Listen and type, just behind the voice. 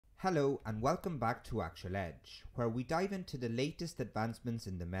Hello and welcome back to Actualedge, where we dive into the latest advancements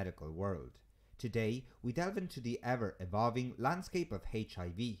in the medical world. Today, we delve into the ever-evolving landscape of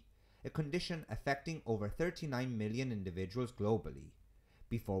HIV, a condition affecting over 39 million individuals globally.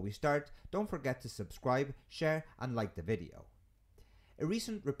 Before we start, don't forget to subscribe, share and like the video. A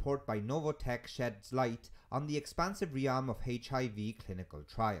recent report by Novotech sheds light on the expansive realm of HIV clinical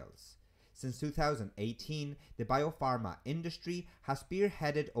trials. Since 2018, the biopharma industry has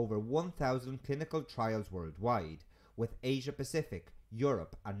spearheaded over 1,000 clinical trials worldwide, with Asia Pacific,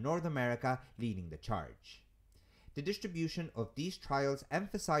 Europe and North America leading the charge. The distribution of these trials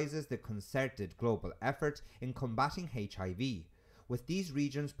emphasizes the concerted global effort in combating HIV, with these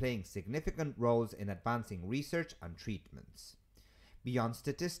regions playing significant roles in advancing research and treatments. Beyond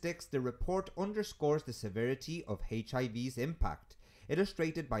statistics, the report underscores the severity of HIV's impact,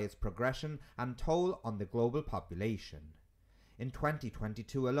 illustrated by its progression and toll on the global population. In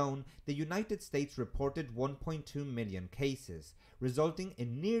 2022 alone, the United States reported 1.2 million cases, resulting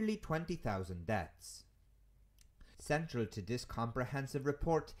in nearly 20,000 deaths. Central to this comprehensive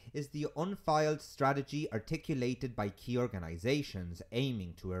report is the unfiled strategy articulated by key organizations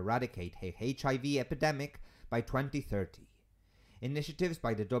aiming to eradicate the HIV epidemic by 2030. Initiatives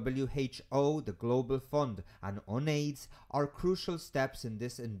by the WHO, the Global Fund and UNAIDS are crucial steps in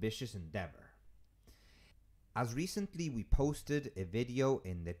this ambitious endeavor. As recently we posted a video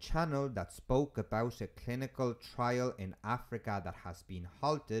in the channel that spoke about a clinical trial in Africa that has been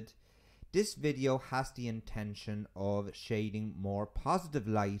halted, this video has the intention of shedding more positive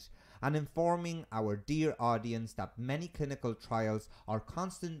light and informing our dear audience that many clinical trials are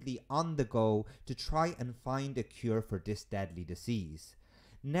constantly on the go to try and find a cure for this deadly disease.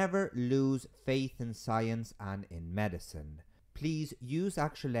 Never lose faith in science and in medicine. Please use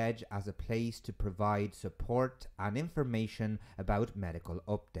Actualedge as a place to provide support and information about medical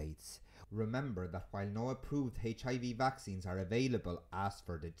updates. Remember that while no approved HIV vaccines are available as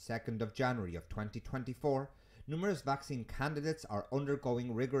for the 2nd of January of 2024, numerous vaccine candidates are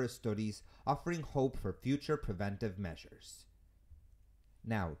undergoing rigorous studies offering hope for future preventive measures.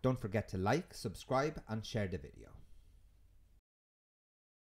 Now, don't forget to like, subscribe and share the video.